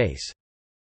outer space.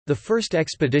 The first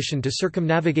expedition to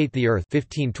circumnavigate the Earth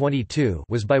 1522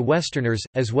 was by Westerners,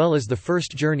 as well as the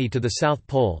first journey to the South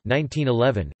Pole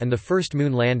 1911, and the first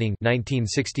moon landing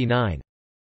 1969.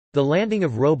 The landing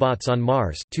of robots on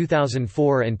Mars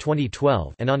 2004 and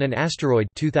 2012 and on an asteroid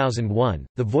 2001,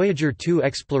 the Voyager 2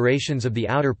 explorations of the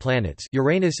outer planets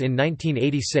Uranus in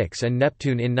 1986 and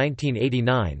Neptune in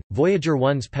 1989, Voyager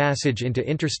 1's passage into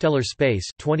interstellar space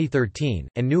 2013,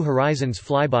 and New Horizons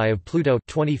flyby of Pluto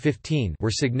 2015 were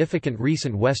significant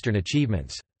recent Western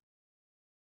achievements.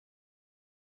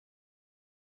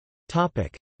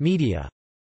 Media.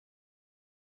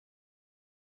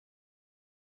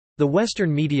 The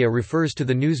Western media refers to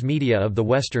the news media of the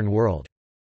Western world.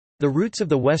 The roots of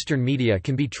the Western media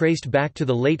can be traced back to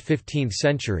the late 15th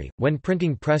century, when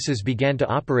printing presses began to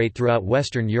operate throughout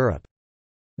Western Europe.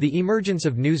 The emergence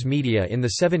of news media in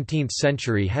the 17th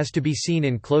century has to be seen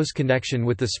in close connection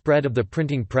with the spread of the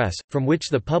printing press, from which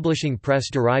the publishing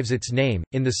press derives its name.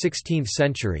 In the 16th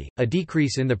century, a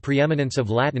decrease in the preeminence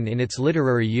of Latin in its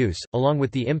literary use, along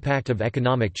with the impact of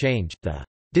economic change, the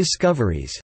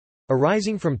discoveries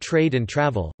arising from trade and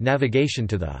travel, navigation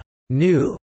to the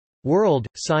New World,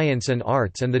 science and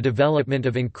arts and the development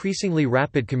of increasingly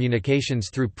rapid communications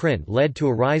through print led to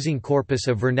a rising corpus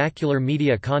of vernacular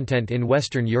media content in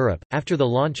Western Europe. After the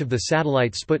launch of the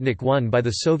satellite Sputnik 1 by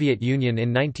the Soviet Union in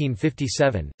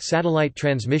 1957, satellite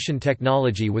transmission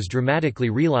technology was dramatically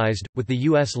realized, with the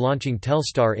US launching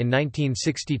Telstar in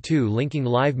 1962 linking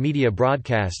live media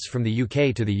broadcasts from the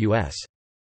UK to the US.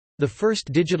 The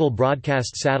first digital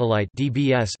broadcast satellite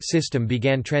 (DBS) system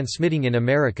began transmitting in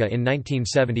America in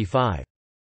 1975.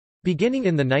 Beginning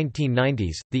in the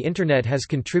 1990s, the Internet has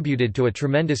contributed to a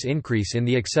tremendous increase in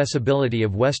the accessibility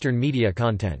of Western media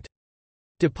content.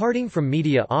 Departing from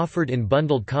media offered in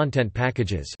bundled content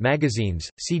packages, magazines,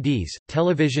 CDs,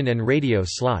 television and radio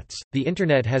slots, the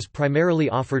Internet has primarily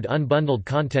offered unbundled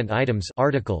content items,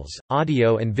 articles,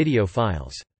 audio and video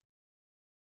files.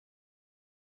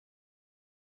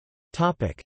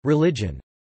 Topic: Religion.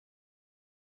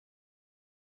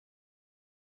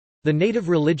 The native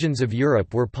religions of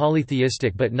Europe were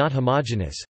polytheistic but not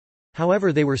homogeneous.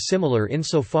 However, they were similar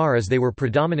insofar as they were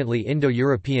predominantly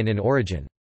Indo-European in origin.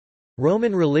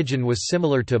 Roman religion was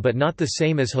similar to but not the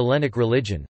same as Hellenic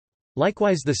religion.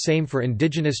 Likewise the same for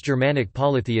indigenous Germanic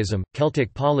polytheism,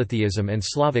 Celtic polytheism and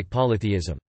Slavic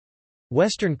polytheism.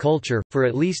 Western culture, for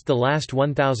at least the last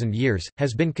 1,000 years,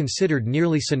 has been considered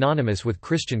nearly synonymous with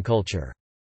Christian culture.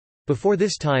 Before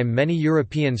this time many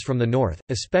Europeans from the north,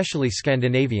 especially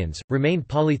Scandinavians, remained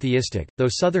polytheistic, though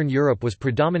southern Europe was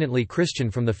predominantly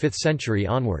Christian from the 5th century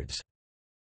onwards.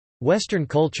 Western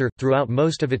culture, throughout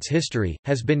most of its history,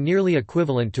 has been nearly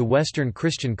equivalent to Western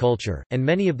Christian culture, and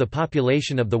many of the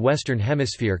population of the Western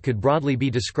Hemisphere could broadly be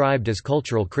described as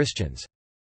cultural Christians.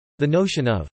 The notion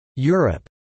of Europe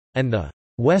and the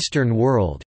Western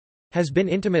world has been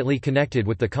intimately connected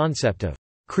with the concept of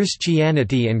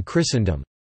Christianity and Christendom.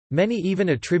 Many even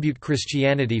attribute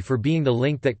Christianity for being the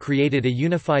link that created a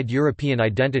unified European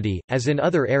identity. As in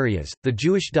other areas, the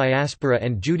Jewish diaspora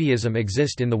and Judaism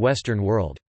exist in the Western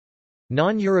world.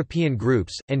 Non-European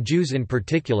groups, and Jews in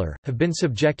particular, have been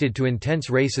subjected to intense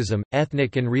racism,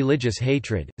 ethnic and religious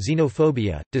hatred,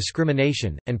 xenophobia,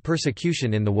 discrimination, and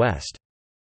persecution in the West.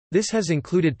 This has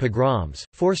included pogroms,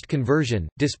 forced conversion,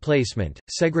 displacement,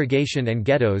 segregation and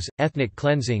ghettos, ethnic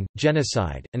cleansing,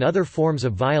 genocide, and other forms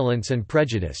of violence and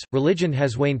prejudice. Religion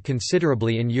has waned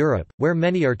considerably in Europe, where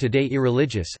many are today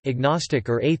irreligious, agnostic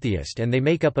or atheist, and they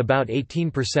make up about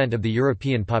 18% of the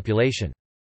European population.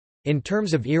 In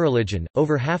terms of irreligion,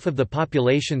 over half of the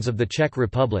populations of the Czech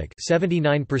Republic,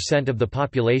 79% of the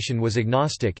population was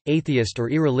agnostic, atheist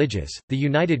or irreligious, the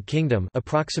United Kingdom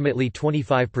approximately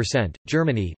 25%,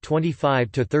 Germany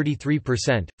 25 to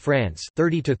 33%, France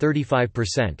 30 to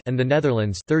 35%, and the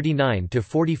Netherlands 39 to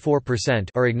 44%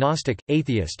 are agnostic,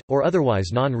 atheist, or otherwise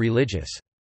non-religious.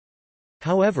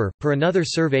 However, per another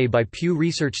survey by Pew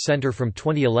Research Center from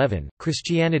 2011,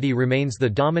 Christianity remains the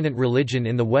dominant religion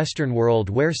in the Western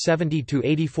world where 70 to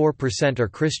 84% are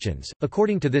Christians.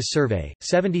 According to this survey,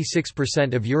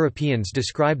 76% of Europeans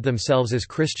described themselves as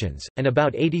Christians, and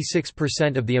about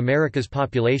 86% of the Americas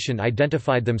population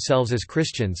identified themselves as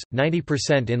Christians,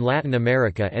 90% in Latin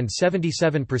America and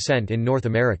 77% in North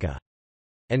America.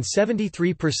 And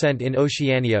 73% in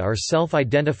Oceania are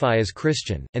self-identify as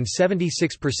Christian, and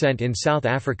 76% in South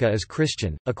Africa as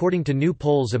Christian. According to new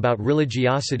polls about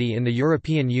religiosity in the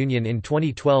European Union in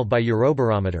 2012 by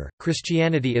Eurobarometer,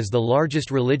 Christianity is the largest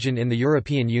religion in the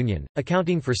European Union,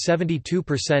 accounting for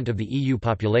 72% of the EU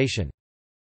population.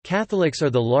 Catholics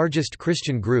are the largest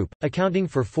Christian group, accounting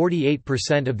for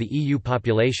 48% of the EU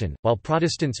population, while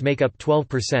Protestants make up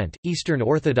 12%, Eastern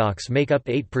Orthodox make up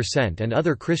 8% and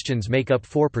other Christians make up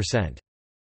 4%.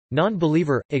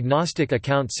 Non-believer, agnostic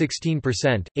account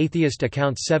 16%, atheist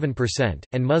accounts 7%,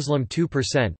 and Muslim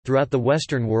 2%. Throughout the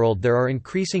Western world there are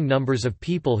increasing numbers of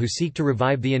people who seek to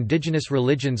revive the indigenous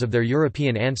religions of their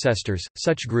European ancestors.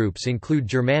 Such groups include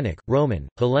Germanic, Roman,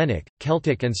 Hellenic,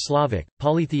 Celtic and Slavic,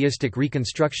 polytheistic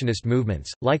reconstructionist movements.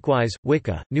 Likewise,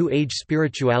 Wicca, New Age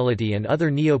spirituality and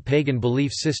other neo-pagan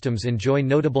belief systems enjoy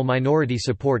notable minority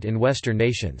support in Western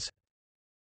nations.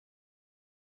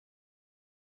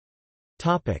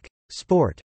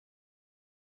 Sport.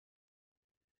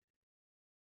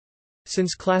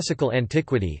 Since classical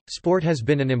antiquity, sport has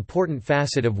been an important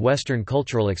facet of Western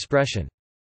cultural expression.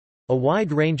 A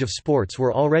wide range of sports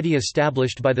were already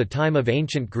established by the time of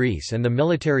ancient Greece, and the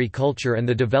military culture and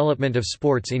the development of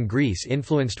sports in Greece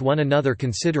influenced one another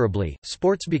considerably.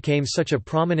 Sports became such a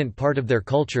prominent part of their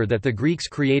culture that the Greeks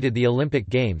created the Olympic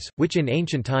Games, which in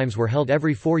ancient times were held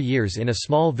every 4 years in a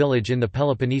small village in the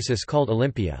Peloponnesus called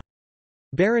Olympia.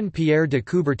 Baron Pierre de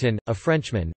Coubertin, a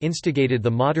Frenchman, instigated the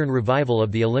modern revival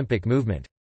of the Olympic movement.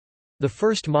 The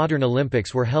first modern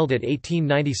Olympics were held at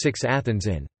 1896 Athens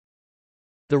in.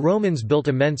 The Romans built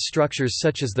immense structures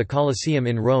such as the Colosseum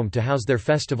in Rome to house their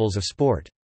festivals of sport.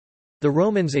 The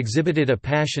Romans exhibited a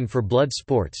passion for blood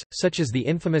sports, such as the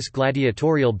infamous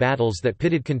gladiatorial battles that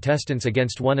pitted contestants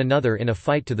against one another in a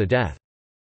fight to the death.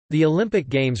 The Olympic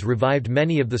Games revived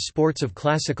many of the sports of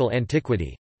classical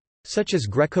antiquity, such as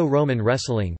Greco-Roman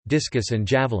wrestling, discus and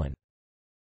javelin.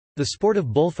 The sport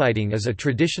of bullfighting is a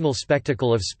traditional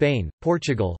spectacle of Spain,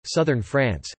 Portugal, southern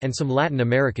France, and some Latin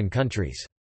American countries.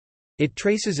 It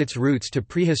traces its roots to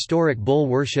prehistoric bull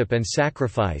worship and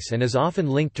sacrifice and is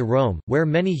often linked to Rome, where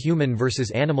many human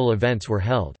versus animal events were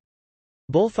held.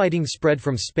 Bullfighting spread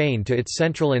from Spain to its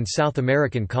Central and South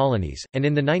American colonies, and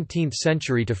in the 19th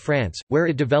century to France, where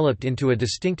it developed into a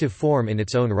distinctive form in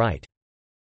its own right.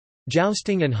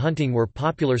 Jousting and hunting were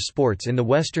popular sports in the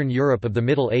Western Europe of the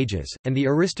Middle Ages, and the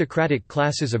aristocratic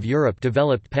classes of Europe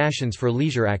developed passions for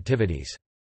leisure activities.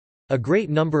 A great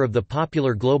number of the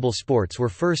popular global sports were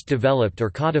first developed or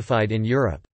codified in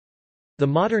Europe. The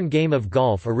modern game of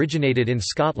golf originated in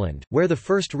Scotland, where the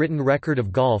first written record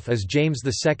of golf is James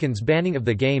II's banning of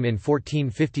the game in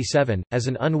 1457, as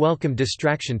an unwelcome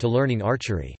distraction to learning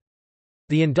archery.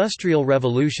 The Industrial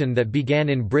Revolution that began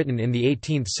in Britain in the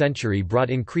 18th century brought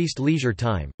increased leisure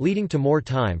time, leading to more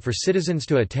time for citizens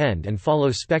to attend and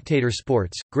follow spectator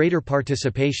sports, greater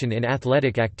participation in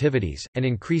athletic activities, and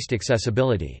increased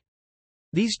accessibility.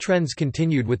 These trends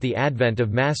continued with the advent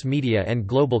of mass media and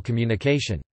global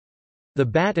communication. The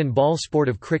bat and ball sport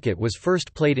of cricket was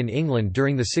first played in England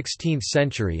during the 16th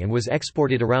century and was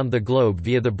exported around the globe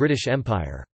via the British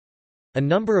Empire. A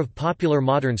number of popular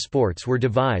modern sports were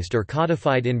devised or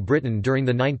codified in Britain during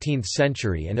the 19th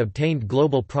century and obtained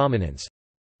global prominence.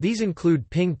 These include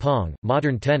ping pong,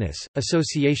 modern tennis,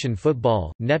 association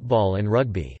football, netball and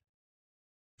rugby.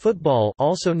 Football,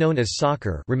 also known as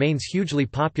soccer, remains hugely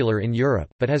popular in Europe,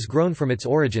 but has grown from its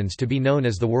origins to be known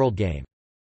as the world game.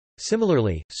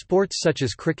 Similarly, sports such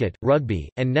as cricket, rugby,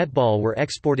 and netball were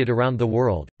exported around the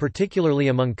world, particularly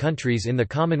among countries in the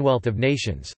Commonwealth of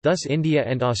Nations, thus India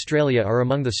and Australia are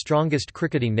among the strongest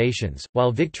cricketing nations,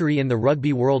 while victory in the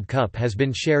Rugby World Cup has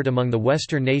been shared among the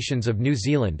Western nations of New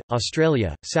Zealand,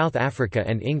 Australia, South Africa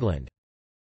and England.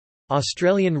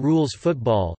 Australian rules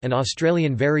football, an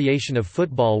Australian variation of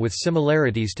football with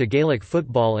similarities to Gaelic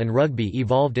football and rugby,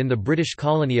 evolved in the British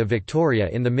colony of Victoria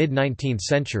in the mid-19th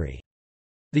century.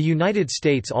 The United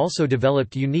States also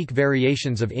developed unique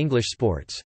variations of English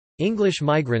sports. English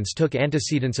migrants took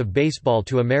antecedents of baseball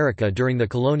to America during the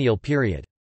colonial period.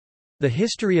 The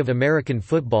history of American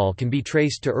football can be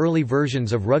traced to early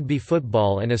versions of rugby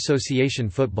football and association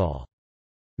football.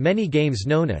 Many games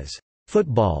known as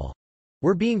football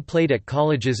were being played at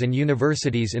colleges and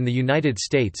universities in the United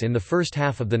States in the first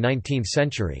half of the 19th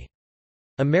century.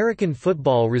 American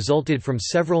football resulted from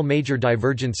several major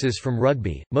divergences from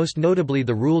rugby, most notably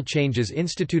the rule changes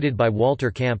instituted by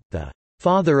Walter Camp, the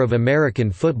father of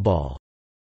American football.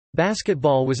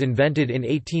 Basketball was invented in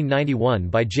 1891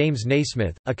 by James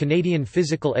Naismith, a Canadian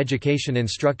physical education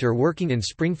instructor working in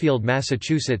Springfield,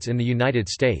 Massachusetts in the United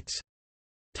States.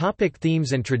 Topic: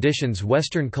 themes and traditions.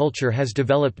 Western culture has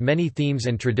developed many themes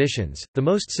and traditions, the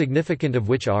most significant of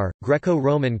which are,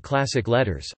 Greco-Roman classic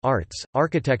letters, arts,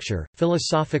 architecture,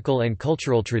 philosophical and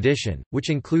cultural tradition, which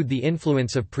include the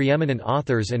influence of preeminent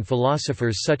authors and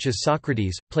philosophers such as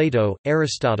Socrates, Plato,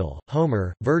 Aristotle,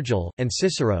 Homer, Virgil, and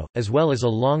Cicero, as well as a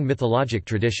long mythologic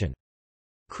tradition.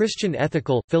 Christian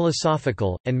ethical,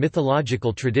 philosophical, and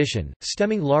mythological tradition,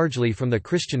 stemming largely from the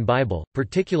Christian Bible,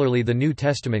 particularly the New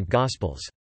Testament Gospels.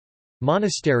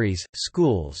 Monasteries,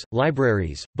 schools,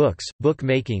 libraries, books,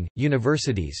 book-making,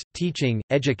 universities, teaching,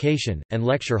 education, and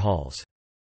lecture halls.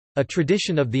 A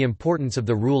tradition of the importance of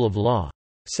the rule of law.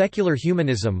 Secular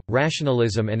humanism,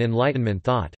 rationalism and Enlightenment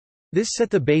thought. This set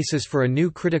the basis for a new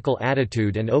critical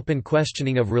attitude and open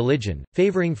questioning of religion,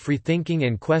 favoring free thinking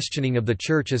and questioning of the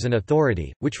Church as an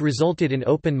authority, which resulted in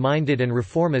open-minded and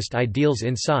reformist ideals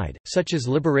inside, such as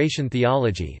liberation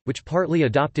theology, which partly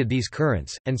adopted these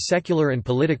currents, and secular and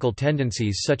political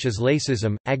tendencies such as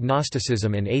laicism,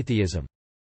 agnosticism and atheism.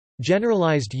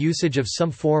 Generalized usage of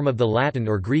some form of the Latin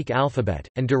or Greek alphabet,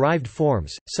 and derived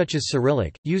forms, such as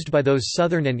Cyrillic, used by those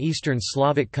southern and eastern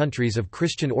Slavic countries of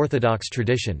Christian Orthodox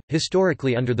tradition,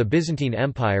 historically under the Byzantine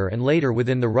Empire and later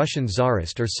within the Russian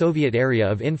Tsarist or Soviet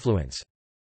area of influence.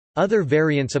 Other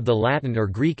variants of the Latin or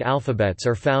Greek alphabets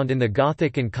are found in the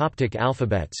Gothic and Coptic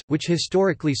alphabets, which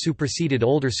historically superseded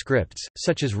older scripts,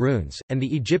 such as runes, and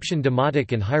the Egyptian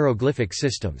Demotic and hieroglyphic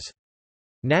systems.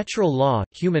 Natural law,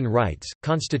 human rights,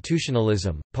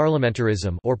 constitutionalism,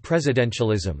 parliamentarism or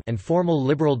presidentialism and formal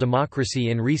liberal democracy.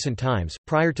 In recent times,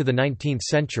 prior to the 19th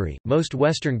century, most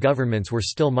Western governments were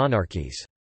still monarchies.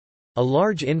 A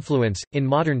large influence, in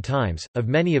modern times, of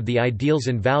many of the ideals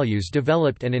and values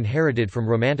developed and inherited from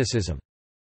Romanticism.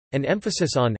 An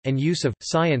emphasis on, and use of,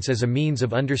 science as a means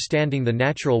of understanding the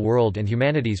natural world and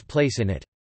humanity's place in it.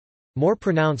 More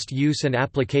pronounced use and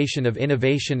application of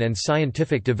innovation and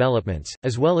scientific developments,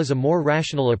 as well as a more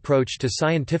rational approach to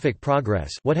scientific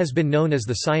progress, what has been known as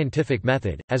the scientific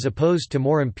method, as opposed to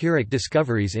more empiric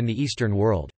discoveries in the Eastern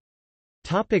world.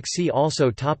 See also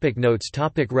Notes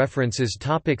References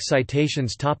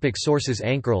Citations Sources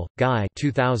Ankerl, Guy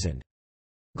 2000.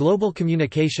 Global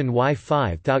Communication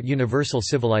Wi-Fi without Universal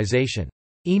Civilization.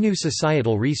 INU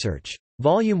Societal Research.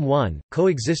 Volume 1,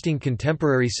 Coexisting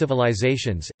Contemporary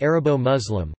Civilizations,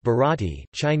 Arabo-Muslim, Bharati,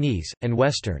 Chinese, and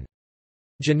Western.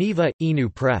 Geneva,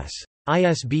 INU Press.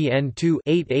 ISBN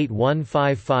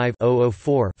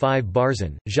 2-88155-004-5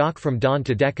 Barzan, Jacques From Dawn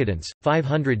to Decadence,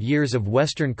 500 Years of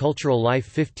Western Cultural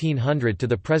Life 1500 to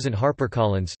the Present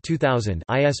HarperCollins 2000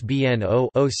 ISBN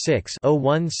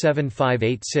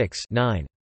 0-06-017586-9.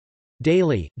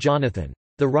 Daly, Jonathan.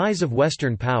 The Rise of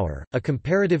Western Power, A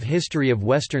Comparative History of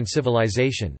Western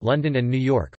Civilization London and New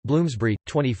York, Bloomsbury,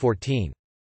 2014.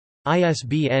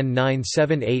 ISBN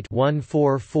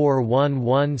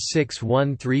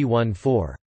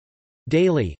 978-1441161314.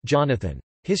 Daly, Jonathan.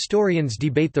 Historians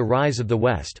Debate the Rise of the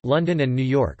West London and New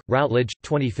York, Routledge,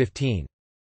 2015.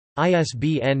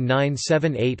 ISBN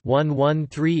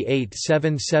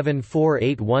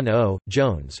 978-1138774810.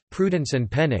 Jones, Prudence and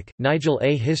Pennock, Nigel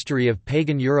A. History of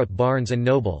Pagan Europe Barnes &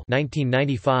 Noble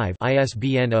 1995.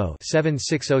 ISBN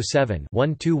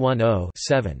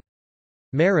 0-7607-1210-7.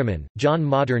 Merriman, John.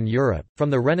 Modern Europe, From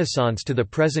the Renaissance to the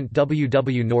Present. W.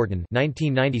 W. Norton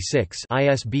 1996.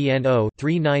 ISBN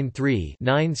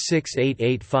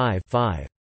 0-393-96885-5.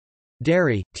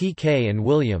 Derry, T. K. and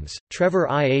Williams, Trevor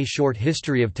I. A Short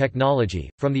History of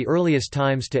Technology, From the Earliest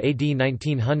Times to AD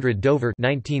 1900. Dover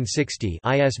 1960.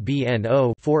 ISBN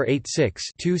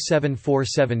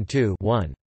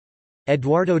 0-486-27472-1.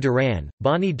 Eduardo Duran,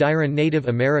 Bonnie Dyron. Native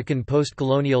American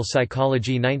Postcolonial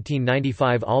Psychology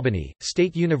 1995. Albany,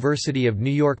 State University of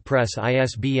New York Press.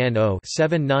 ISBN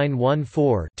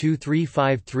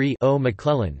 0-7914-2353-0.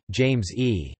 McClellan, James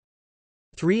E.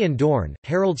 3 and Dorn,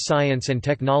 Herald Science and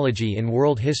Technology in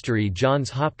World History.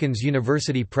 Johns Hopkins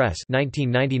University Press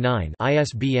 1999.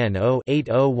 ISBN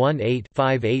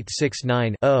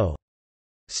 0-8018-5869-0.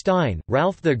 Stein,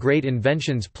 Ralph. The Great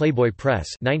Inventions. Playboy Press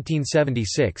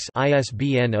 1976.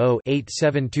 ISBN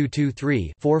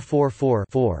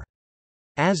 0-87223-444-4.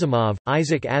 Asimov,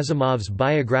 Isaac Asimov's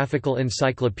Biographical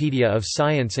Encyclopedia of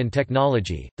Science and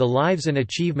Technology, The Lives and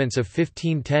Achievements of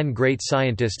 1510 Great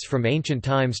Scientists from Ancient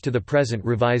Times to the Present.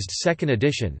 Revised 2nd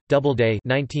edition, Doubleday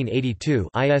 1982.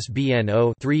 ISBN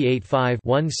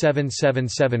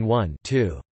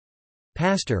 0-385-17771-2.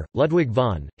 Pastor, Ludwig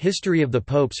von, History of the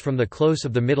Popes from the Close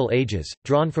of the Middle Ages,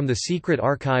 drawn from the secret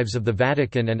archives of the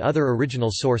Vatican and other original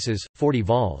sources, 40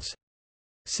 vols.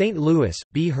 St. Louis,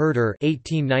 B. Herder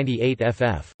 1898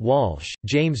 ff. Walsh,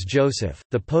 James Joseph,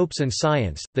 The Popes and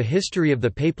Science, The History of the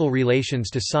Papal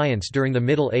Relations to Science During the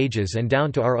Middle Ages and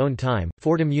Down to Our Own Time,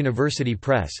 Fordham University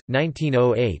Press,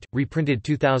 1908, reprinted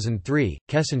 2003,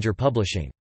 Kessinger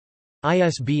Publishing.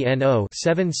 ISBN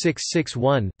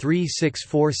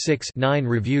 0-7661-3646-9.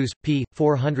 Reviews, p.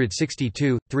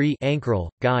 462, 3. Ankerl,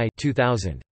 Guy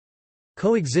 2000.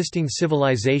 Coexisting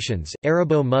Civilizations,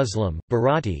 Arabo-Muslim,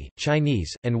 Bharati,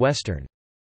 Chinese, and Western.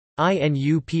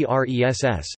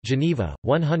 INUPRESS, Geneva,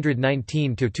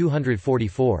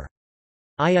 119–244.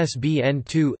 ISBN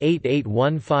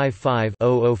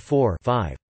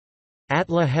 2-88155-004-5.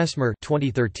 Atla Hesmer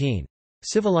 2013.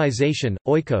 Civilization,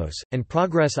 Oikos, and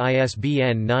Progress.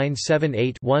 ISBN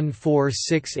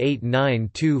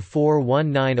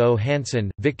 978-1468924190. Hansen,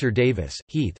 Victor Davis,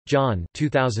 Heath, John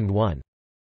 2001.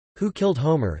 Who Killed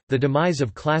Homer? The Demise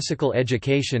of Classical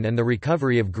Education and the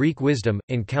Recovery of Greek Wisdom,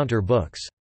 in Counter Books.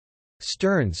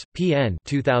 Stearns, P.N.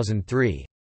 2003.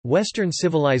 Western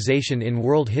Civilization in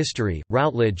World History,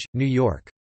 Routledge, New York.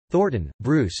 Thornton,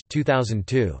 Bruce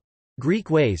 2002.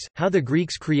 Greek Ways, How the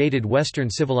Greeks Created Western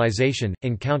Civilization,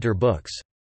 in Counter Books.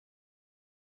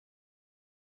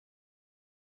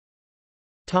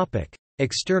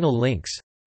 External links.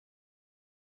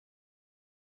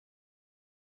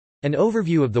 An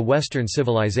overview of the Western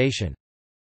civilization.